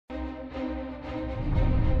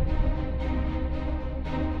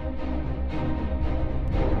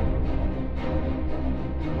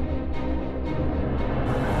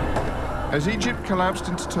As Egypt collapsed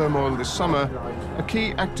into turmoil this summer, a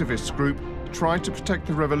key activist group tried to protect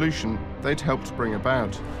the revolution they'd helped bring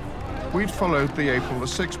about. We'd followed the April the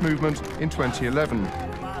 6th movement in 2011.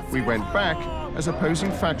 We went back as opposing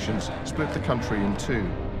factions split the country in two.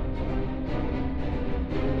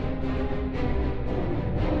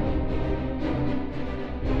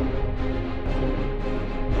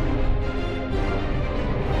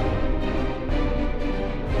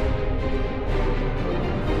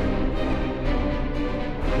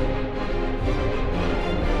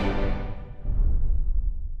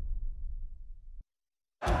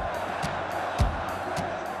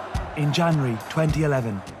 In January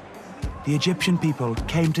 2011, the Egyptian people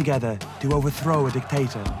came together to overthrow a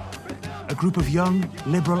dictator. A group of young,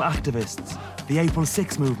 liberal activists, the April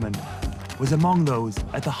 6th movement, was among those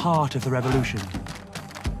at the heart of the revolution.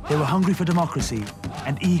 They were hungry for democracy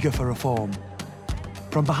and eager for reform.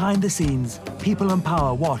 From behind the scenes, people in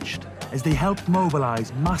power watched as they helped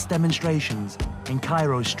mobilize mass demonstrations in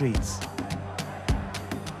Cairo's streets.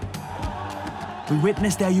 We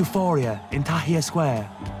witnessed their euphoria in Tahrir Square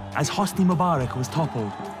as Hosni Mubarak was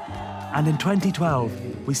toppled. And in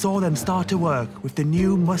 2012, we saw them start to work with the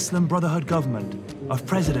new Muslim Brotherhood government of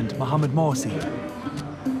President Mohamed Morsi.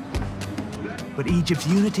 But Egypt's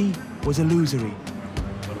unity was illusory.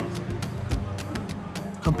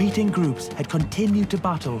 Competing groups had continued to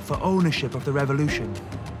battle for ownership of the revolution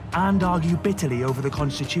and argue bitterly over the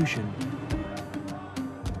constitution.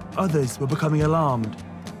 Others were becoming alarmed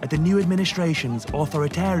at the new administration's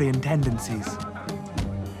authoritarian tendencies.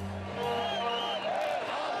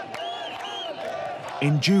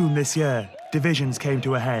 In June this year, divisions came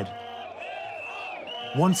to a head.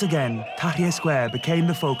 Once again, Tahrir Square became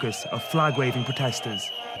the focus of flag-waving protesters.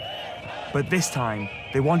 But this time,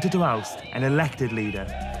 they wanted to oust an elected leader.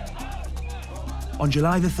 On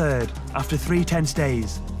July the 3rd, after 3 tense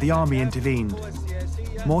days, the army intervened.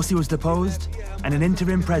 Morsi was deposed, and an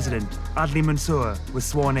interim president, Adli Mansour, was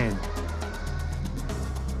sworn in.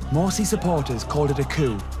 Morsi supporters called it a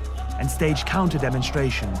coup and staged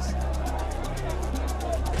counter-demonstrations.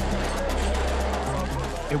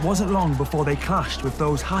 It wasn't long before they clashed with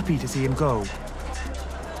those happy to see him go.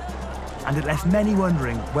 And it left many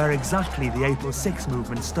wondering where exactly the April 6th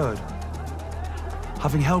movement stood.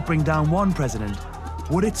 Having helped bring down one president,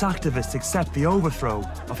 would its activists accept the overthrow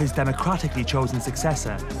of his democratically chosen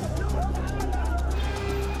successor?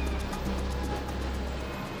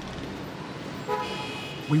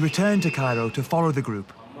 We returned to Cairo to follow the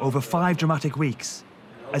group over 5 dramatic weeks,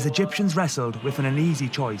 as Egyptians wrestled with an uneasy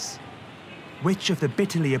choice. Which of the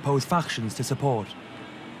bitterly opposed factions to support?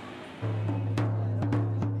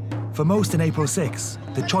 For most in April 6,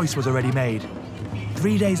 the choice was already made.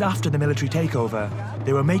 3 days after the military takeover,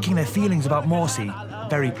 they were making their feelings about Morsi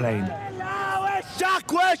very plain.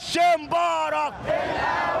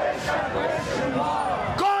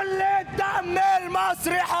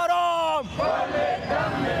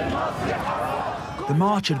 The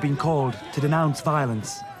march had been called to denounce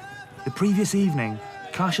violence. The previous evening,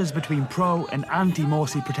 clashes between pro- and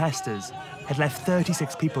anti-Morsi protesters had left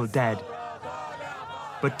 36 people dead.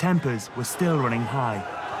 But tempers were still running high.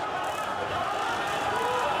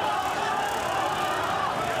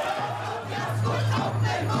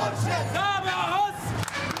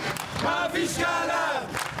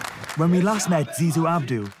 When we last met Zizou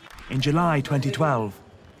Abdou in July 2012,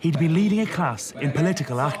 he'd been leading a class in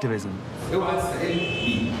political activism.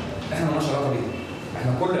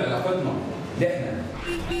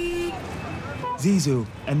 Zizou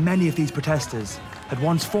and many of these protesters had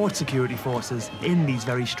once fought security forces in these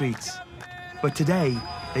very streets. But today,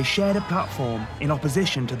 they shared a platform in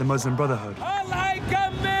opposition to the Muslim Brotherhood.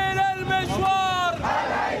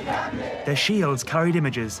 Their shields carried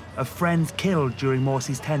images of friends killed during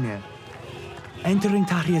Morsi's tenure. Entering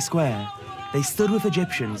Tahrir Square, they stood with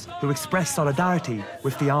Egyptians who expressed solidarity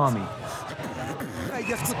with the army.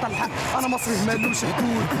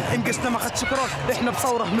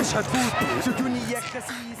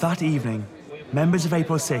 That evening, members of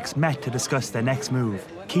April 6 met to discuss their next move,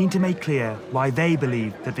 keen to make clear why they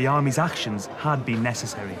believed that the army's actions had been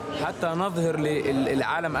necessary. حتى نظهر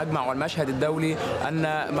للعالم أجمع والمشهد الدولي أن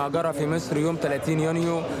ما جرى في مصر يوم 30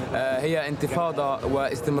 يونيو هي انتفاضة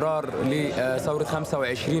واستمرار لثورة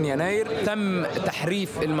 25 يناير. تم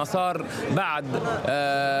تحريف المسار بعد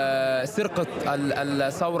سرقة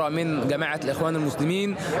الثورة من جماعة الإخوان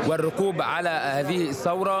المسلمين والركوب على هذه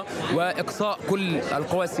الثورة وإقصاء كل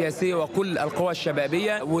القوى السياسية وكل القوى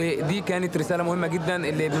الشبابية، ودي كانت رسالة مهمة جدا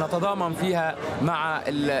اللي بنتضامن فيها مع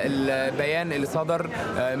البيان اللي صدر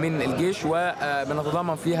من الجيش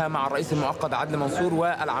وبنتضامن فيها مع الرئيس المؤقت عدلي منصور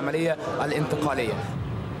والعملية الانتقالية.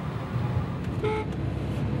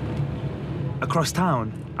 Across town,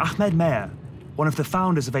 Ahmed Meir, one of the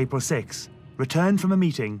founders of April 6, returned from a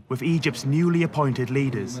meeting with Egypt's newly appointed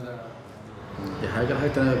leaders. الحاجة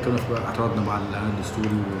التانية كنا اعترضنا مع الإعلان الدستوري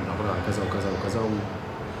ونعترض على كذا وكذا وكذا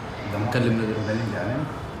ونكلم الإعلان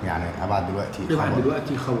يعني أبعد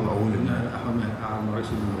دلوقتي خبر أقول إن أحمد أعلن رئيس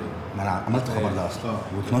الجمهورية. ما أنا عملت خبر ده أصلا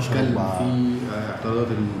و12 اتكلم في اعتراضات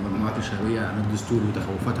المجموعات الشعبية عن الدستور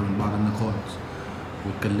وتخوفاتها من بعض النقاط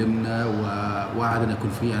واتكلمنا ووعد إن يكون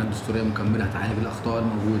في إعلان دستورية مكملة تعالج الأخطاء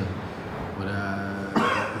الموجودة ولا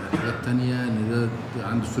الحاجات التانية إن ده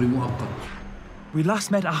إعلان دستوري مؤقت. We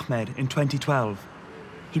last met Ahmed in 2012.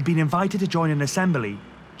 He'd been invited to join an assembly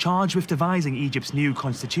charged with devising Egypt's new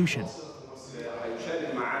constitution.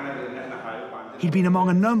 He'd been among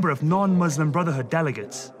a number of non-Muslim Brotherhood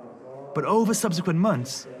delegates, but over subsequent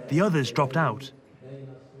months, the others dropped out.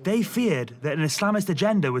 They feared that an Islamist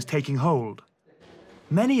agenda was taking hold.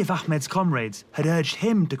 Many of Ahmed's comrades had urged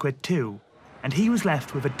him to quit too, and he was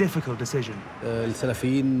left with a difficult decision.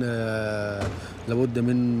 السلفيين لابد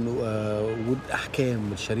من وجود أحكام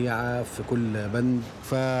الشريعة في كل بند،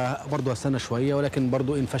 فبرضه هستنى شوية ولكن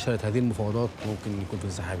برضه إن فشلت هذه المفاوضات ممكن يكون في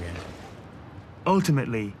انسحاب يعني.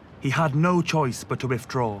 Ultimately, he had no choice but to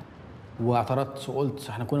withdraw. واعترضت وقلت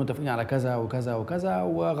احنا كنا متفقين على كذا وكذا وكذا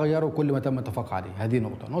وغيروا كل ما تم الاتفاق عليه. هذه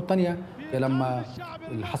نقطة. النقطة الثانية لما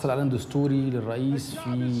حصل إعلان دستوري للرئيس في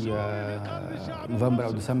نوفمبر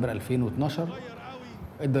أو ديسمبر 2012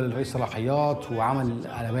 ادى للرئيس صلاحيات وعمل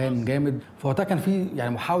قلبان جامد، فوقتها كان في يعني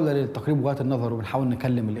محاولة لتقريب وجهات النظر وبنحاول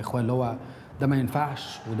نكلم الإخوان اللي هو ده ما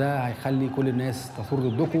ينفعش وده هيخلي كل الناس تثور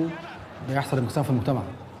ضدكم، يحصل انقسام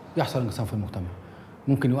في المجتمع.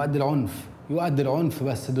 ممكن يؤدي العنف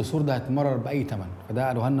بس الدستور ده هيتمرر بأي ثمن، فده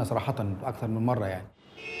قالوها لنا صراحة أكثر من مرة يعني.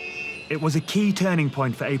 It was a key turning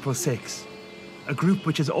point for April 6, a group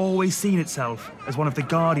which has always seen itself as one of the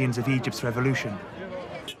guardians of Egypt's revolution.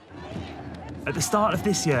 At the start of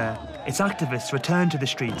this year, its activists returned to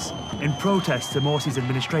the streets in protest to Morsi's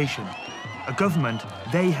administration, a government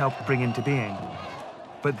they helped bring into being.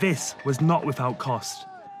 But this was not without cost.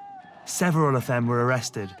 Several of them were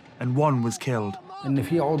arrested and one was killed. إن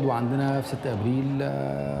في عضو عندنا في 6 أبريل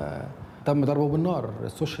تم ضربه بالنار،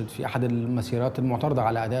 استشهد في أحد المسيرات المعترضة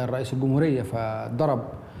على أداء الرئيس الجمهورية، فضرب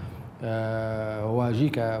هو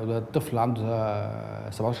جيكا طفل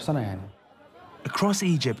عنده 17 سنة يعني. Across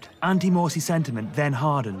Egypt, anti-Morsi sentiment then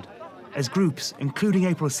hardened as groups, including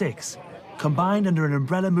April 6, combined under an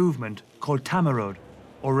umbrella movement called Tamarod,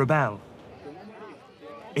 or Rebel.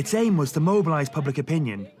 Its aim was to mobilize public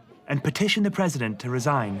opinion and petition the president to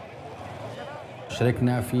resign.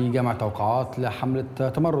 شاركنا في جمع توقيعات لحملة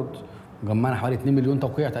تمرد، جمعنا حوالي 2 مليون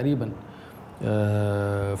توقيع تقريبا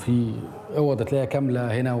في أوضة تلاقيها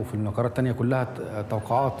كاملة هنا وفي المقرات التانية كلها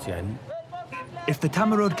توقيعات يعني. If the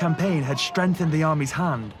Tamarod campaign had strengthened the army's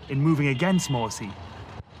hand in moving against Morsi,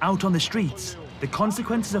 out on the streets, the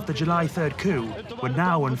consequences of the July 3rd coup were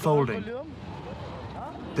now unfolding.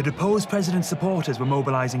 The deposed president's supporters were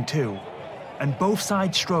mobilizing too, and both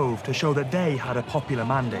sides strove to show that they had a popular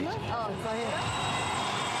mandate.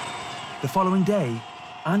 The following day,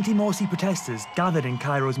 anti-Morsi protesters gathered in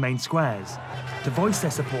Cairo's main squares to voice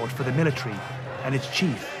their support for the military and its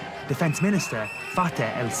chief, Defense Minister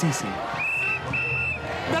Fattah el-Sisi.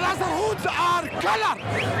 The Brotherhoods are killer,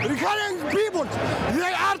 recurring people.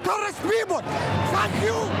 They are terrorist people. Thank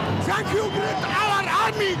you, great our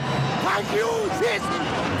army. Thank you, Sisi.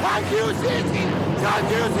 Thank you, Sisi. Thank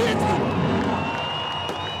you, Sisi.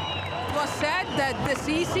 It was said that the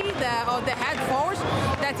Sisi, the head force,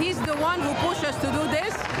 that he's the one who pushed us to do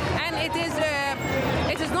this, and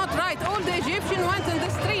it is not right. All the Egyptians went in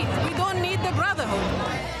the street. We don't need the Brotherhood.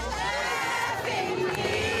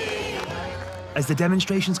 As the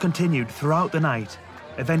demonstrations continued throughout the night,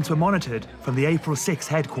 events were monitored from the April 6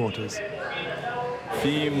 headquarters.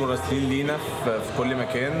 في مراسلين لينا في كل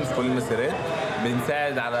مكان في كل المسيرات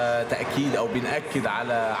بنساعد على تأكيد أو بنأكد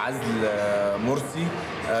على عزل مرسي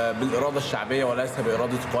بالإرادة الشعبية وليس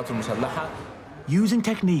بإرادة القوات المسلحة. Using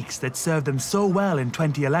techniques that served them so well in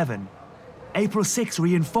 2011, April 6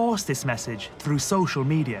 reinforced this message through social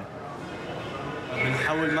media.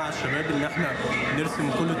 بنحاول مع الشباب ان احنا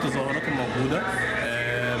نرسم كل التظاهرات الموجوده،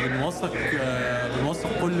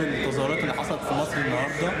 بنوثق كل التظاهرات اللي حصلت في مصر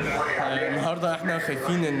النهارده احنا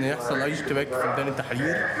خايفين ان يحصل اي اشتباك في ميدان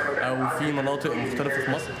التحرير او في مناطق مختلفه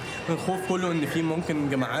في مصر. الخوف كله ان في ممكن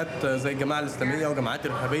جماعات زي الجماعه الاسلاميه وجماعات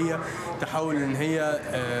ارهابيه تحاول ان هي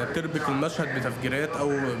تربك المشهد بتفجيرات او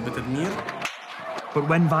بتدمير. But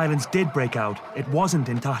when violence did break out, it wasn't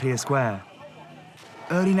in Tahrir Square.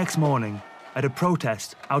 Early next morning, at a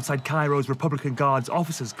protest outside Cairo's Republican Guards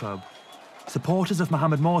Officers Club, supporters of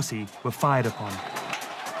Mohamed Morsi were fired upon.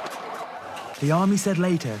 The army said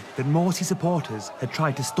later that Morsi supporters had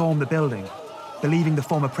tried to storm the building, believing the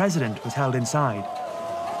former president was held inside.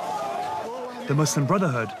 The Muslim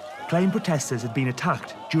Brotherhood claimed protesters had been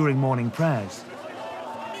attacked during morning prayers.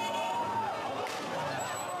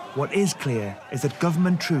 What is clear is that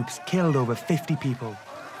government troops killed over 50 people,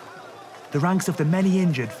 the ranks of the many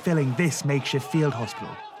injured filling this makeshift field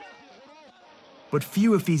hospital. But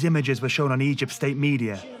few of these images were shown on Egypt's state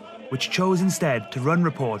media, which chose instead to run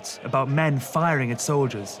reports about men firing at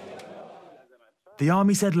soldiers. The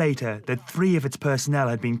army said later that 3 of its personnel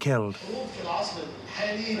had been killed.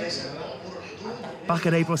 Back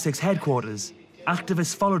at April 6 headquarters,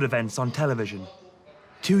 activists followed events on television.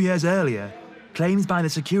 2 years earlier, claims by the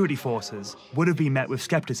security forces would have been met with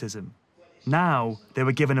skepticism. Now, they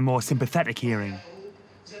were given a more sympathetic hearing.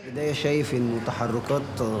 بداية شايف إنه تحركات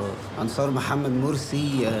أنصار محمد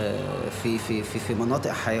مرسي في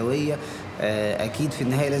مناطق حيوية أكيد في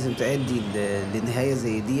النهاية لازم تؤدي لنهاية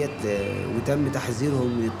زي ديت، وتم تحذيرهم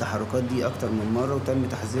من التحركات دي أكتر من مرة، وتم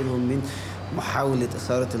تحذيرهم من محاولة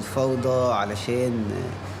إثارة الفوضى علشان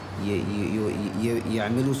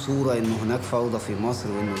يعملوا صورة إنه هناك فوضى في مصر،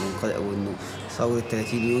 وإنه ثورة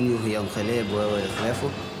 30 يونيو هي انقلاب وخلافه.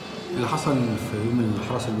 اللي حصل في يوم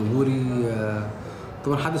الحرس الجمهوري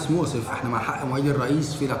طبعا حدث مؤسف، احنا مع حق مؤيد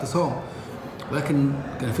الرئيس في الاعتصام، ولكن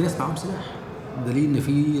كان في ناس معاهم سلاح، دليل ان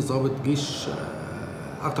في ضابط جيش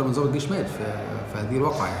اكتر من ضابط جيش مات في هذه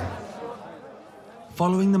الواقعة يعني.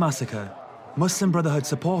 Following the massacre, Muslim Brotherhood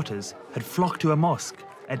supporters had flocked to a mosque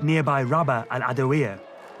at nearby Rabba al-Adawiyah,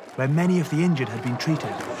 where many of the injured had been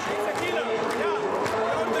treated.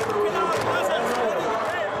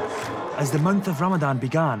 As the month of Ramadan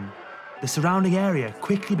began, the surrounding area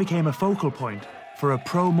quickly became a focal point for a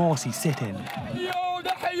pro-Morsi sit-in.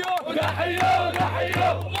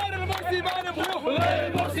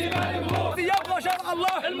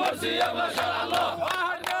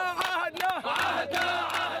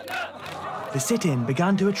 The sit-in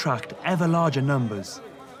began to attract ever larger numbers.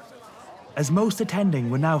 As most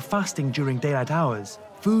attending were now fasting during daylight hours,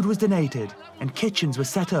 food was donated and kitchens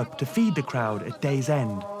were set up to feed the crowd at day's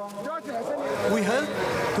end. We helped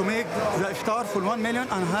to make the iftar for 1.5 million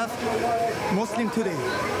Muslim today.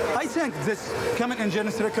 I think this coming in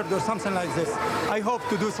Guinness record or something like this. I hope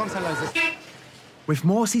to do something like this. With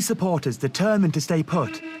Morsi supporters determined to stay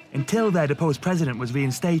put until their deposed president was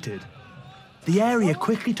reinstated, the area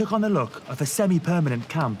quickly took on the look of a semi-permanent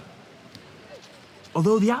camp.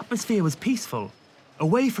 Although the atmosphere was peaceful,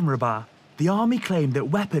 away from Rabat, the army claimed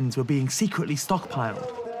that weapons were being secretly stockpiled.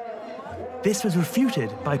 This was refuted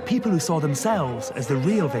by people who saw themselves as the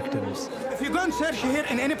real victims. If you go and search here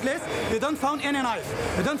in any place, you don't find any knife,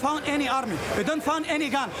 you don't find any army, you don't find any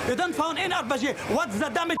gun, you don't find any RPG. What's the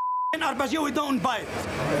damage in RPG? We don't buy it.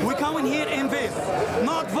 We come in here in peace,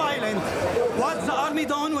 not violent. What's the army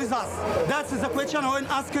doing with us? That's the question I'm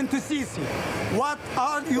asking to el-Sisi. What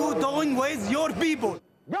are you doing with your people?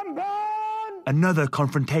 Another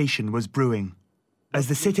confrontation was brewing. As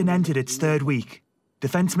the sit-in entered its 3rd week,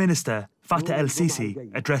 Defense Minister el-Sisi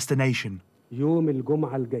addressed the nation. يوم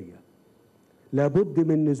الجمعة الجاية لابد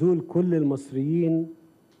من نزول كل المصريين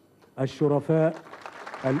الشرفاء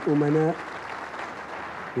الأمناء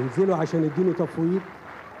ينزلوا عشان يدينوا تفويض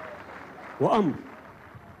وأمر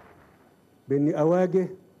بإني أواجه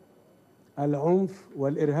العنف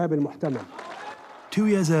والإرهاب المحتمل. 2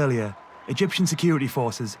 years earlier, Egyptian security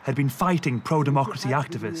forces had been fighting pro-democracy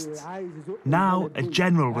activists. Now, a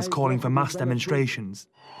general was calling for mass demonstrations.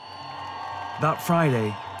 That Friday,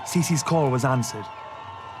 Sisi's call was answered.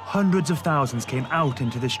 Hundreds of thousands came out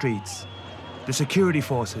into the streets. The security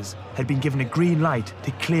forces had been given a green light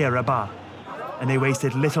to clear Rabat, and they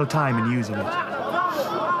wasted little time in using it.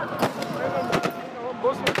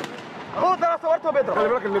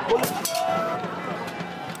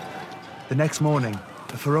 The next morning,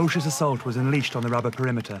 a ferocious assault was unleashed on the Rabat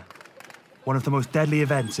perimeter, one of the most deadly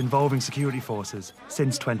events involving security forces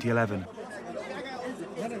since 2011.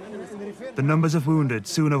 The numbers of wounded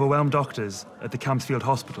soon overwhelmed doctors at the camp's field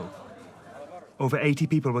hospital. Over 80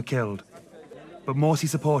 people were killed, but Morsi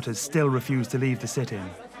supporters still refused to leave the sit-in.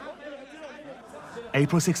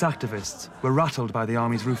 April 6 activists were rattled by the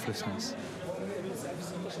army's ruthlessness.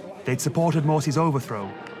 They'd supported Morsi's overthrow,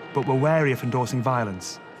 but were wary of endorsing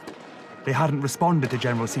violence. They hadn't responded to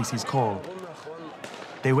General Sisi's call.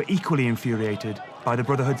 They were equally infuriated by the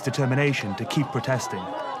Brotherhood's determination to keep protesting.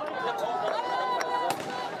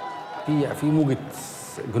 في موجة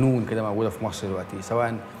جنون كده موجودة في مصر دلوقتي،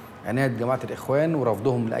 سواء عناد جماعة الإخوان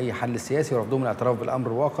ورفضهم لأي حل سياسي ورفضهم الاعتراف بالأمر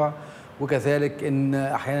الواقع، وكذلك إن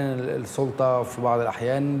أحيانا السلطة في بعض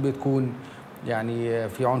الأحيان بتكون يعني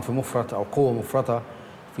في عنف مفرط أو قوة مفرطة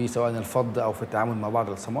في سواء الفض او في التعامل مع بعض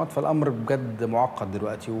الصمات، فالامر بجد معقد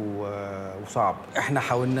دلوقتي وصعب. احنا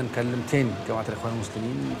حاولنا نكلم تاني جماعه الاخوان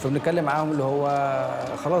المسلمين، فبنتكلم معاهم اللي هو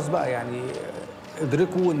خلاص بقى يعني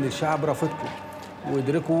ادركوا ان الشعب رافضكم،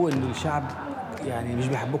 وادركوا ان الشعب يعني مش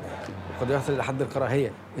بيحبكم وقد يصل الى حد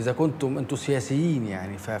الكراهيه. اذا كنتم انتم سياسيين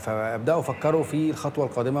يعني فابداوا فكروا في الخطوه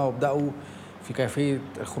القادمه وابداوا في كيفيه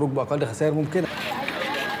الخروج باقل خسائر ممكنه.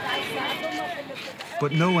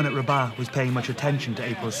 But no one at Rabat was paying much attention to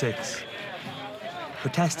April 6.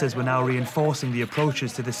 Protesters were now reinforcing the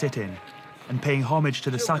approaches to the sit-in and paying homage to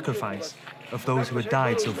the sacrifice of those who had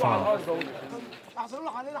died so far.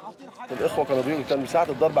 الإخوة كان ساعة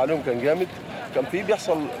الضرب عليهم كان جامد، كان في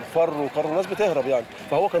بيحصل فر وقر والناس بتهرب يعني،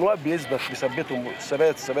 فهو كان واقف بيثبتهم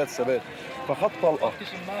ثبات فخد طلقة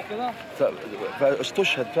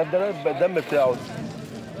فاستشهد فالدم بتاعه.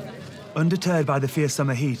 Undeterred by the fierce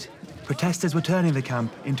summer heat, protesters were turning the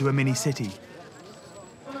camp into a mini-city.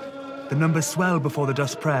 The numbers swelled before the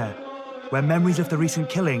dusk prayer, where memories of the recent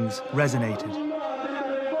killings resonated.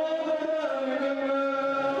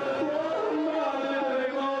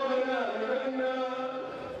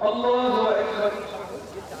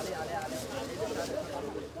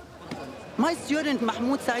 My student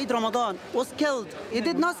Mahmoud Saeed Ramadan was killed. He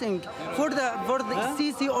did nothing for the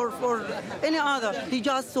el-Sisi or for any other. He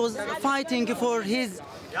just was fighting for his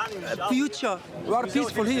future. We are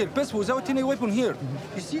peaceful here, peaceful without any weapon here.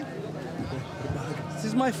 You see? This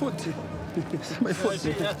is my foot. This is my foot.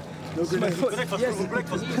 This is my foot. Yes.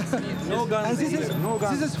 No guns. And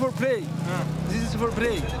this is for play. This is for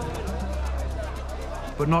play.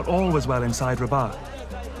 But not all was well inside Rabat.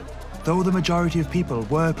 Though the majority of people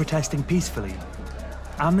were protesting peacefully,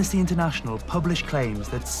 Amnesty International published claims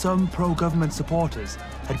that some pro-government supporters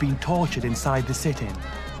had been tortured inside the sit-in.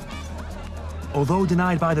 Although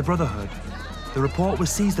denied by the Brotherhood, the report was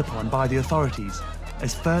seized upon by the authorities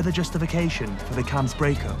as further justification for the camp's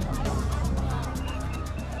breakup.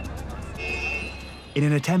 In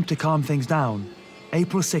an attempt to calm things down,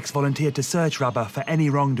 April 6 volunteered to search Rabat for any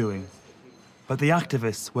wrongdoing, but the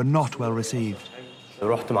activists were not well received.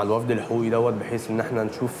 رحت مع الوفد الحقوقي بحيث ان احنا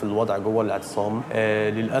نشوف الوضع جوه الاعتصام.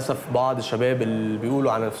 للاسف بعض الشباب اللي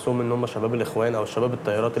بيقولوا على نفسهم ان هم شباب الاخوان او شباب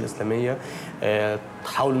التيارات الاسلاميه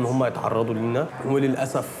حاولوا ان هم يتعرضوا لينا،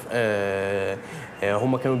 وللاسف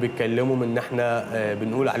هم كانوا بيتكلموا من ان احنا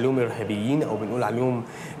بنقول عليهم ارهابيين او بنقول عليهم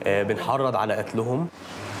بنحرض على قتلهم.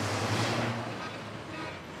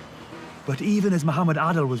 But even as Mohammed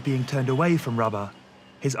Adel was being turned away from Rabat,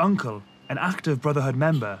 his uncle, an active Brotherhood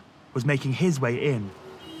member, was making his way in.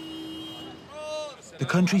 The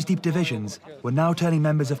country's deep divisions were now turning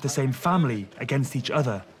members of the same family against each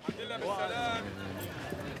other.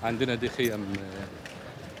 عندنا دي خيم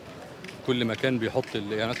كل مكان بيحط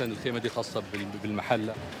يعني مثلا الخيمه دي خاصه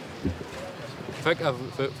بالمحله. فجاه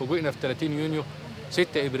فوجئنا في 30 يونيو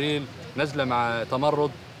 6 ابريل نازله مع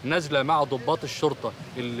تمرد، نازله مع ضباط الشرطه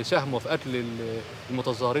اللي ساهموا في قتل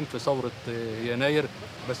المتظاهرين في ثوره يناير.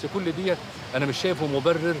 بس كل دي انا مش شايفه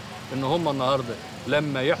مبرر ان هم النهارده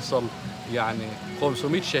لما يحصل يعني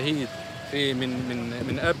 500 شهيد في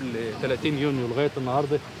من قبل 30 يونيو لغايه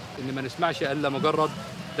النهارده ان ما نسمعش الا مجرد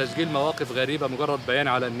تسجيل مواقف غريبه، مجرد بيان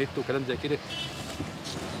على النت وكلام زي كده.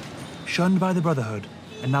 Shunned by the Brotherhood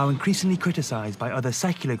and now increasingly criticized by other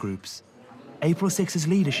secular groups, April 6's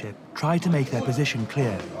leadership tried to make their position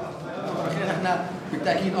clear. احنا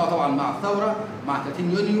بالتاكيد طبعا مع الثوره، مع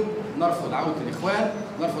 30 يونيو، نرفض عوده الاخوان،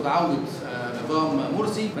 نرفض عوده نظام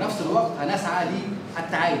مرسي، بنفس الوقت هنسعى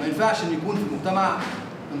للتعايش. ما ينفعش ان يكون في المجتمع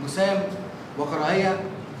انقسام وكراهيه،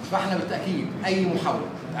 فاحنا بالتاكيد اي محاوله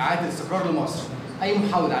اعاده استقرار لمصر، اي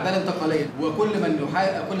محاوله عداله انتقاليه، وكل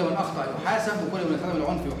من اخطا يحاسب وكل من استخدم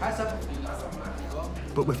العنف يحاسب.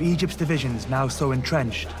 But with Egypt's divisions now so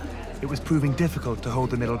entrenched, it was proving difficult to hold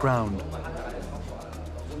the middle ground.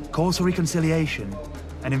 Calls for reconciliation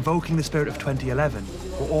and invoking the spirit of 2011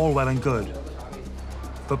 were all well and good.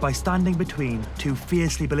 But by standing between two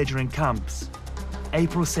fiercely belligerent camps,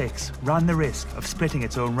 April 6 ran the risk of splitting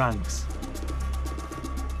its own ranks.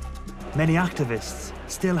 Many activists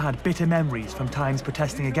still had bitter memories from times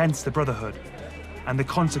protesting against the Brotherhood and the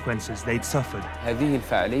consequences they'd suffered. هذه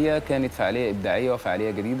الفعالية كانت فعالية إبداعية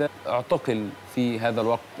وفعالية جديدة. اعتقل في هذا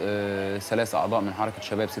الوقت 3 أعضاء من حركة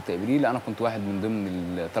شباب 6 إبريل، أنا كنت واحد من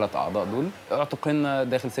ضمن ال3 أعضاء دول. اعتقلنا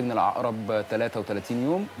داخل سجن العقرب 33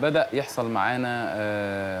 يوم. بدأ يحصل معانا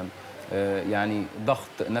يعني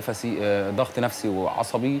ضغط نفسي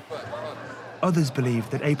وعصبي. Others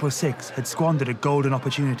believed that April 6 had squandered a golden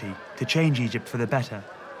opportunity to change Egypt for the better.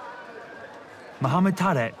 Mohammed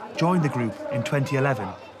Tarek joined the group in 2011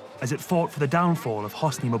 as it fought for the downfall of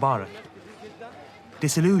Hosni Mubarak.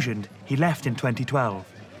 Disillusioned, he left in 2012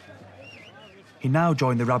 He now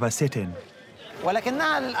joined the Rabaa sit-in.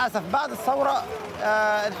 ولكنها للأسف بعد الثورة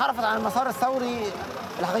انحرفت عن المسار الثوري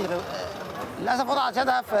الحقيقي. للأسف وضعت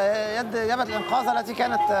يدها في يد جبهة الإنقاذ التي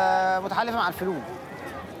كانت متحالفة مع الفلول.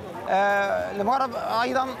 لمجرد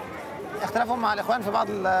أيضا اختلافهم مع الإخوان في بعض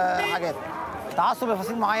الحاجات. تعصب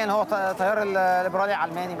لفصيل معين هو تيار الليبرالي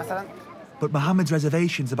العلماني مثلا. But Mohammed's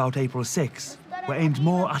reservations about April 6 were aimed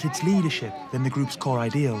more at its leadership than the group's core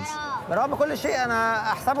ideals. برغم كل شيء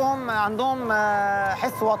أنا أحسبهم عندهم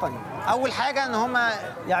حس وطني. أول حاجة إن هم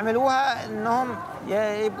يعملوها إنهم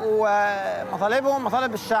يبقوا مطالبهم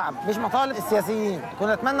مطالب الشعب مش مطالب السياسيين.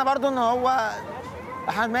 كنا نتمنى برضو إن هو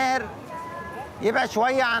أحمد ماهر يبعد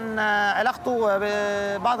شوية عن علاقته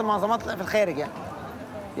ببعض المنظمات في الخارج يعني.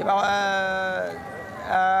 يبقى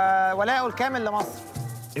ولاءه الكامل لمصر.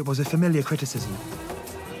 It was a familiar criticism.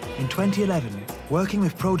 In 2011, working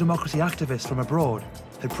with pro-democracy activists from abroad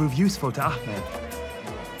had proved useful to Ahmed.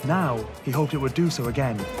 Now, he hoped it would do so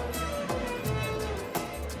again.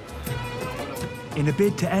 In a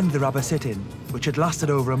bid to end the Rabaa sit-in, which had lasted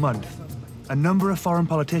over a month, a number of foreign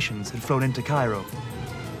politicians had flown into Cairo.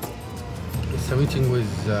 It's a meeting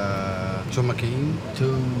with John McCain to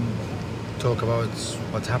talk about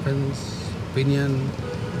what happens, opinion,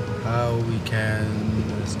 how we can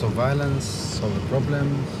stop violence, solve the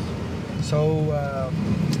problems. So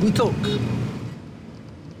we talk.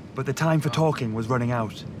 But the time for talking was running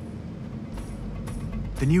out.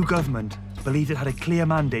 The new government believed it had a clear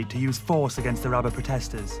mandate to use force against the Rabaa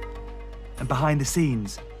protesters. And behind the scenes,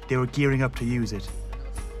 they were gearing up to use it.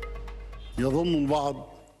 يظن البعض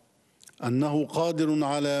أنه قادر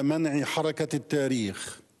على منع حركة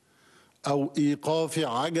التاريخ أو إيقاف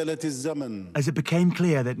عجلة الزمن. As it became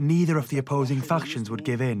clear that neither of the opposing factions would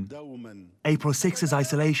give in, April 6's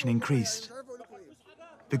isolation increased.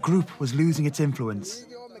 The group was losing its influence.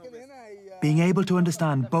 Being able to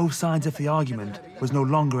understand both sides of the argument was no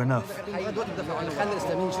longer enough.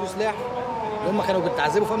 هم كانوا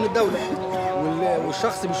بيتعذبوا في امن الدوله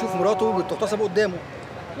والشخص بيشوف مراته بتغتصب قدامه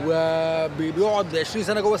وبيقعد 20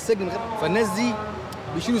 سنه جوه السجن، فالناس دي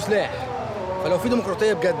بيشيلوا سلاح. فلو في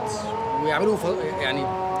ديمقراطيه بجد ويعملوا يعني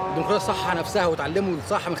الديمقراطيه الصح نفسها وتعلموا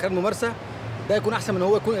الصح من خلال الممارسه، ده يكون احسن من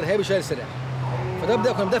هو يكون ارهابي شايل سلاح. فده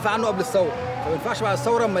كنا بندافع عنه قبل الثوره، فما ينفعش بعد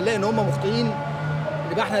الثوره اما نلاقي ان هم مخطئين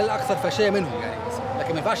يبقى احنا الاكثر فاشيه منهم يعني.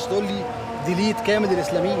 لكن ما ينفعش تقول لي ديليت كامل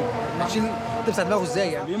الاسلاميين، هتشيل تمسح دماغه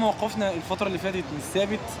ازاي يعني؟ ليه موقفنا الفتره اللي فاتت مش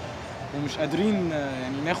ثابت ومش قادرين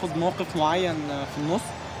يعني ناخد موقف معين في النص،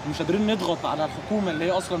 ومش قادرين نضغط على الحكومه اللي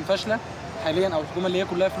هي اصلا فاشله حاليا او الحكومه اللي هي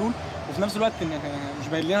كلها فلول، وفي نفس الوقت مش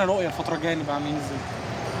باين لنا رؤيه الفتره الجايه نبقى عاملين ازاي.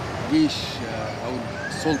 الجيش او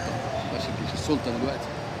السلطه مش الجيش، السلطه دلوقتي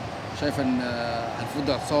شايفه ان هنفرض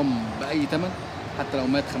اعتصام باي ثمن حتى لو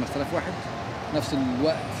مات 5000 واحد. نفس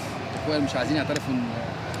الوقت الاخوان مش عايزين يعترفوا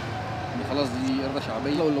ان خلاص دي اراده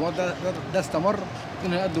شعبيه. لو الوضع ده استمر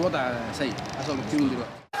ممكن هيؤدي وضع سيء حسب الكتير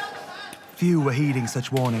دلوقتي. Few were heeding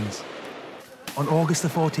such warnings. On August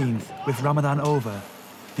the 14th, with Ramadan over,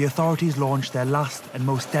 the authorities launched their last and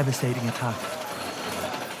most devastating attack.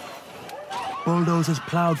 Bulldozers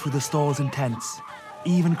ploughed through the stalls and tents,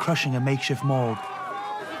 even crushing a makeshift morgue.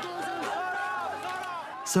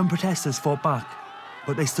 Some protesters fought back,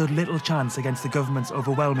 but they stood little chance against the government's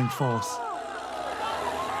overwhelming force.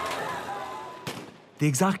 The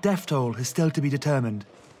exact death toll is still to be determined,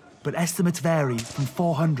 but estimates vary from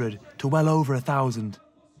 400 to well over 1,000.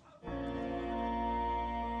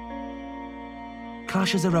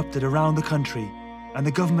 Clashes erupted around the country, and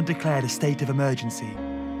the government declared a state of emergency.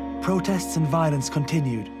 Protests and violence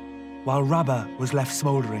continued, while Rabaa was left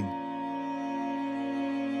smouldering.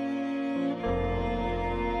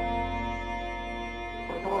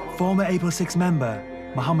 Former April 6 member,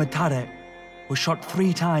 Mohammed Tarek, was shot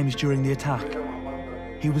 3 times during the attack.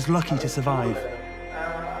 He was lucky to survive.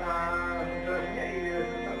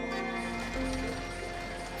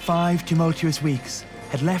 Five tumultuous weeks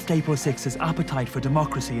had left April 6's appetite for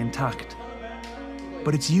democracy intact.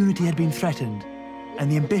 But its unity had been threatened, and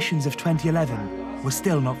the ambitions of 2011 were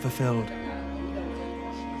still not fulfilled.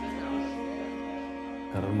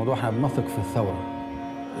 الموضوع احنا بنثق في الثورة.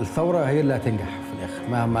 الثورة هي اللي هتنجح في الآخر،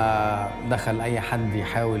 مهما دخل أي حد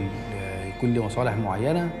يحاول يكون له مصالح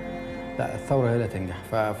معينة، لا الثورة هي اللي هتنجح،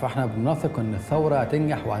 فاحنا بنثق إن الثورة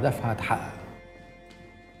هتنجح وهدفها هتحقق.